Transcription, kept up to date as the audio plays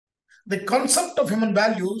The concept of human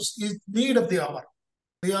values is need of the hour.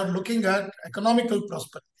 We are looking at economical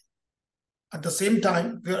prosperity. At the same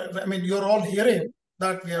time, you're all hearing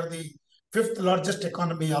that we are the fifth largest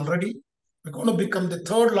economy already. We're going to become the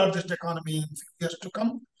third largest economy in few years to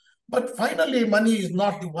come. But finally, money is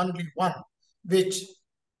not the only one which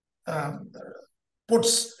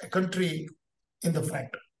puts a country in the front.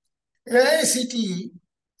 AICTE,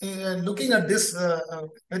 looking at this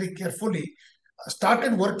very carefully,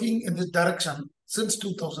 started working in this direction since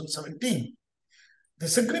 2017. The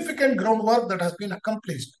significant groundwork that has been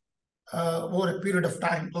accomplished over a period of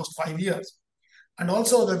time, last 5 years. And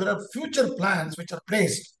also there are future plans which are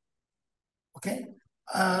placed, okay?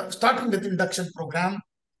 Starting with induction program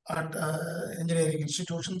at engineering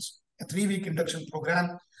institutions, a 3-week induction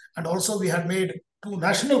program. And also we had made 2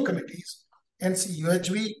 national committees,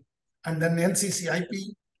 NC-UHV and then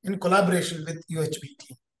NCCIP in collaboration with UHV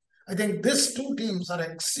team. I think these 2 teams are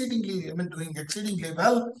doing exceedingly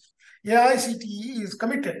well. AICTE is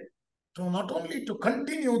committed to not only to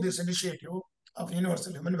continue this initiative of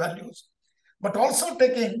universal human values, but also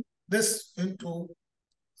taking this into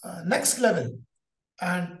next level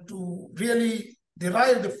and to really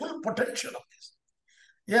derive the full potential of this.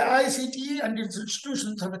 AICTE and its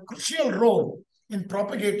institutions have a crucial role in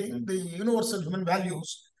propagating the universal human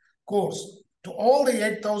values course to all the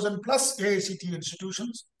 8,000 plus AICTE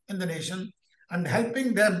institutions in the nation and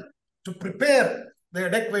helping them to prepare the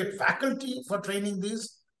adequate faculty for training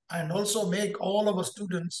these and also make all our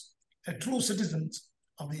students a true citizens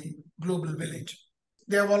of the global village.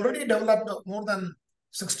 They have already developed more than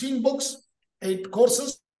 16 books, 8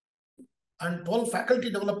 courses, and 12 faculty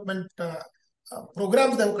development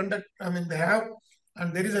programs they have conducted. They have,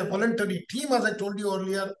 and there is a voluntary team, as I told you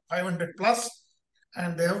earlier, 500 plus,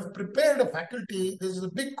 and they have prepared a faculty. This is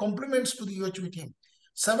a big compliments to the UHV team.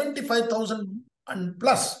 75,000 and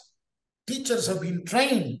plus teachers have been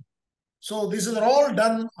trained. So this is all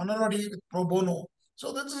done honorary with pro bono.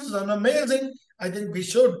 So this is an amazing, I think we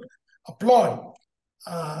should applaud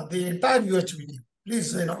the entire UHV team.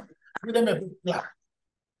 Please, give them a big clap.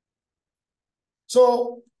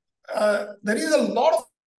 So there is a lot of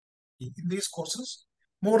in these courses.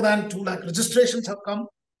 More than 2 lakh registrations have come,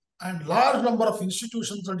 and large number of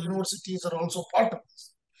institutions and universities are also part of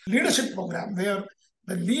this leadership program where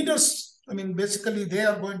the leaders, basically they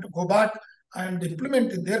are going to go back and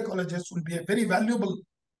implement in their colleges will be a very valuable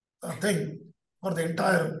thing for the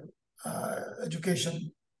entire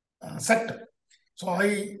education sector. So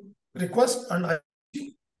I request and I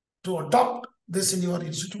to adopt this in your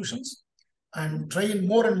institutions and train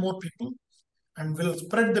more and more people and will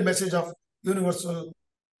spread the message of universal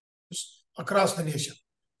across the nation.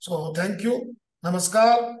 So thank you.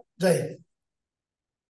 Namaskar. Jai Hind.